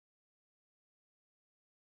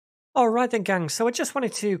Alright then gang, so I just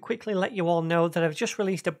wanted to quickly let you all know that I've just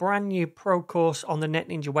released a brand new pro course on the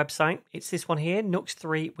NetNinja website. It's this one here, Nuxt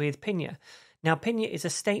 3 with Pinia. Now Pinia is a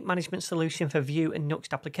state management solution for Vue and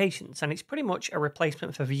Nuxt applications, and it's pretty much a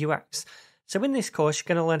replacement for Vuex. So in this course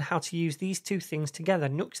you're going to learn how to use these two things together,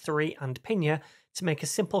 Nuxt 3 and Pinia, to make a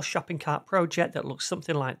simple shopping cart project that looks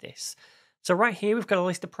something like this. So right here we've got a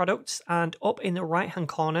list of products, and up in the right hand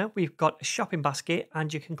corner we've got a shopping basket,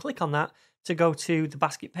 and you can click on that to go to the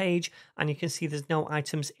basket page, and you can see there's no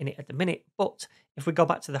items in it at the minute. But if we go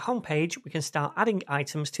back to the home page, we can start adding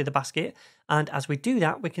items to the basket, and as we do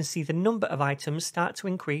that we can see the number of items start to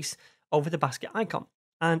increase over the basket icon.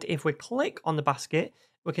 And if we click on the basket,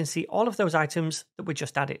 we can see all of those items that we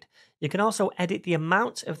just added. You can also edit the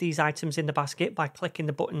amount of these items in the basket by clicking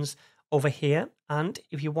the buttons over here, and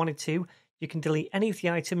if you wanted to, you can delete any of the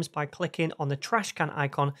items by clicking on the trash can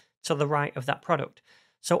icon to the right of that product.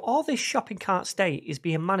 So all this shopping cart state is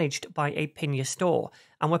being managed by a Pinia store,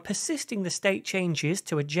 and we're persisting the state changes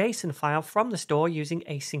to a JSON file from the store using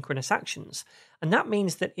asynchronous actions. And that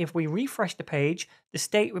means that if we refresh the page, the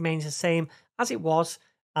state remains the same as it was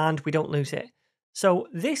and we don't lose it. So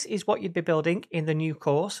this is what you'd be building in the new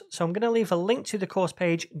course. So I'm going to leave a link to the course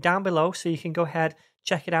page down below so you can go ahead,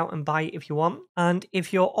 check it out and buy it if you want. And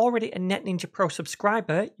if you're already a NetNinja Pro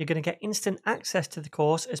subscriber, you're going to get instant access to the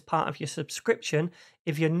course as part of your subscription.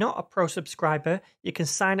 If you're not a Pro subscriber, you can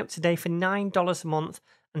sign up today for $9 a month.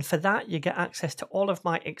 And for that, you get access to all of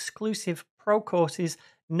my exclusive Pro courses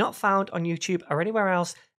not found on YouTube or anywhere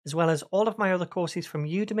else, as well as all of my other courses from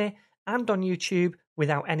Udemy and on YouTube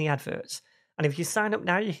without any adverts. And if you sign up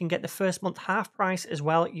now, you can get the first month half price as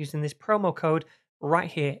well using this promo code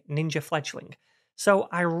right here, Ninja Fledgling. So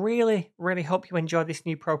I really hope you enjoy this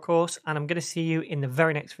new pro course, and I'm going to see you in the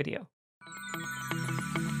very next video.